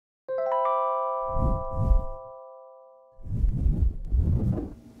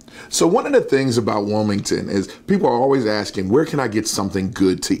So one of the things about Wilmington is people are always asking, where can I get something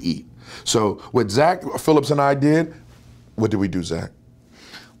good to eat? So what Zach Phillips and I did, what did we do, Zach?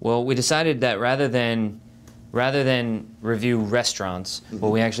 Well, we decided that rather than review restaurants,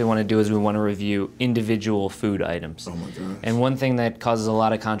 what we actually want to do is we want to review individual food items. Oh my gosh. And one thing that causes a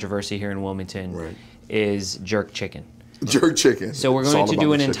lot of controversy here in Wilmington is jerk chicken. Jerk chicken. So we're going to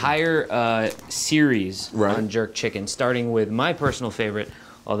do an entire series on jerk chicken, starting with my personal favorite,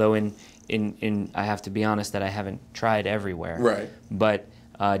 although I have to be honest that I haven't tried everywhere. Right. But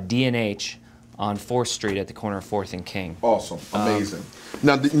D&H on 4th Street at the corner of 4th and King. Awesome, amazing.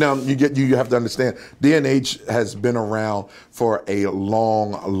 Now you have to understand, D&H has been around for a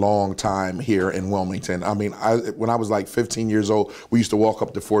long time here in Wilmington. I mean, when I was like 15 years old, we used to walk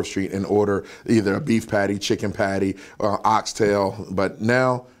up to 4th Street and order either a beef patty, chicken patty, oxtail. But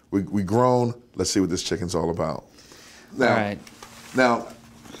now we grown. Let's see what this chicken's all about. Now, all right. Now,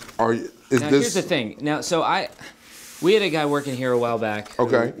 here's the thing. Now, we had a guy working here a while back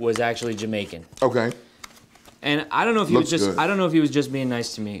who was actually Jamaican. Okay. And I don't know if he was just being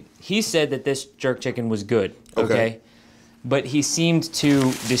nice to me. He said that this jerk chicken was good. Okay. But he seemed to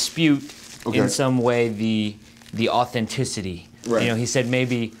dispute in some way the authenticity. Right. You know, he said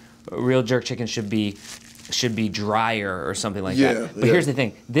maybe real jerk chicken should be drier or something like that. But here's the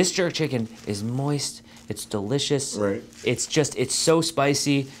thing. This jerk chicken is moist. It's delicious. Right. It's so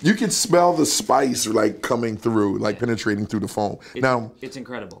spicy. You can smell the spice like coming through, like penetrating through the foam. It's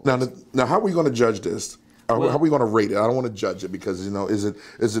incredible. Now, how are we going to judge this? How are we going to rate it? I don't want to judge it because is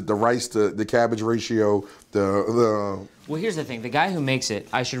it the rice to the cabbage ratio? Well, here's the thing. The guy who makes it,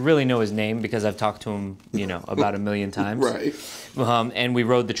 I should really know his name because I've talked to him, about 1,000,000 times. Right. And we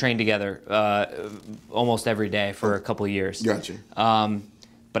rode the train together almost every day for a couple of years. Gotcha.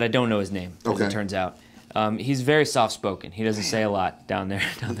 But I don't know his name, as it turns out. He's very soft-spoken. He doesn't say a lot down there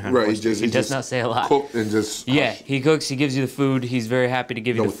on right, he does not say a lot. Cook and just he cooks. He gives you the food. He's very happy to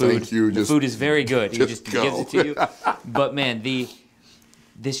give you the food. Thank you. The food is very good. He just gives it to you. But man,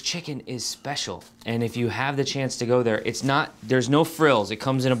 this chicken is special. And if you have the chance to go there, there's no frills. It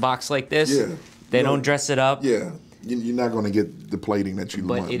comes in a box like this. Yeah. They don't dress it up. Yeah. You're not going to get the plating that you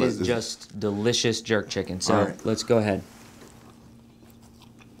want. But it is just delicious jerk chicken. So let's go ahead.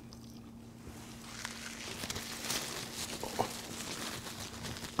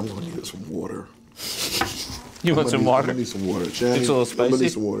 I'm gonna need some water. You want some water? I need some water. Shannon, it's a little spicy. I'm gonna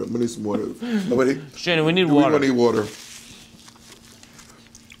need some water. I'm gonna need some water. Shannon, we need water. We're gonna need water.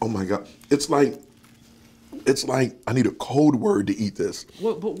 Oh my God! It's like I need a code word to eat this.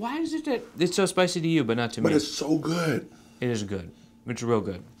 Well, but why is it that it's so spicy to you, but not to me? But it's so good. It is good. It's real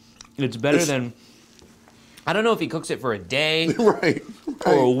good. It's better than. I don't know if he cooks it for a day, right,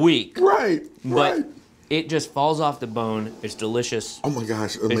 or a week, right, but it just falls off the bone. It's delicious. Oh my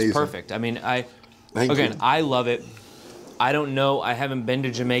gosh, amazing! It's perfect. I mean, I love it. I don't know. I haven't been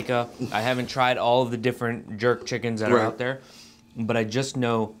to Jamaica. I haven't tried all of the different jerk chickens that are out there, but I just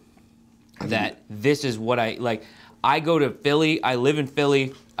know that this is what I like. I go to Philly. I live in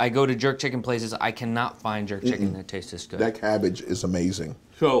Philly. I go to jerk chicken places. I cannot find jerk chicken that tastes this good. That cabbage is amazing.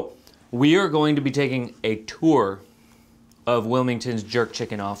 So we are going to be taking a tour of Wilmington's jerk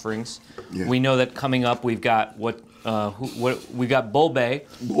chicken offerings. Yeah. We know that coming up we've got we got Bull Bay,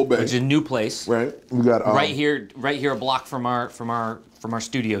 which is a new place. Right. We got right here a block from our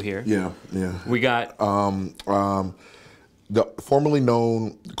studio here. Yeah, yeah. We got the formerly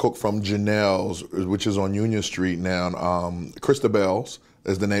known cook from Janelle's, which is on Union Street now. Christabel's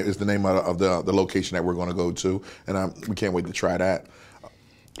is the name of the location that we're going to go to, and we can't wait to try that.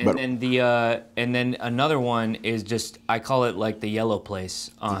 And then another one is just, I call it like the yellow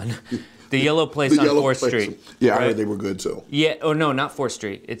place on the yellow place on 4th Street. Yeah, right? I heard they were good too. Yeah. Oh no, not 4th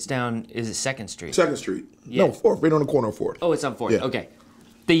Street. It's down. Is it 2nd Street? 2nd Street. Yeah. No, 4th. Right on the corner of 4th. Oh, it's on 4th. Yeah. Okay.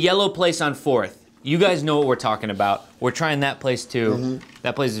 The yellow place on 4th. You guys know what we're talking about. We're trying that place too. Mm-hmm.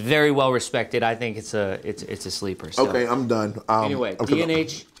 That place is very well respected. I think it's a sleeper. So. Okay, I'm done. Anyway,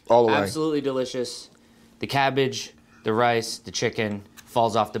 D&H, all the way. Absolutely delicious. The cabbage, the rice, the chicken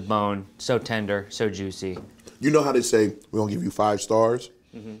falls off the bone. So tender, so juicy. You know how they say we're gonna give you 5 stars?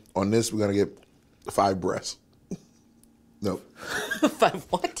 Mm-hmm. On this, we're gonna get 5 breasts. No. 5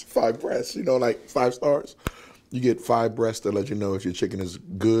 what? 5 breasts. You know, like 5 stars. You get 5 breasts to let you know if your chicken is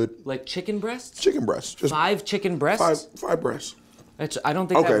good. Like chicken breasts? Chicken breasts. Just 5 chicken breasts? 5 breasts. I don't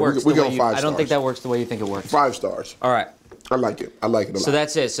think that works. We go 5 stars. I don't think that works the way you think it works. 5 stars. All right. I like it. I like it a lot. So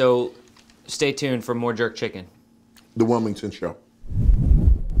that's it. So stay tuned for more jerk chicken. The Wilmington Show.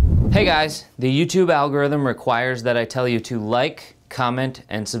 Hey guys, the YouTube algorithm requires that I tell you to like comment,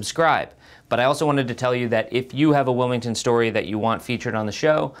 and subscribe. But I also wanted to tell you that if you have a Wilmington story that you want featured on the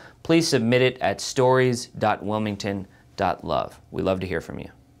show, please submit it at stories.wilmington.love. We love to hear from you.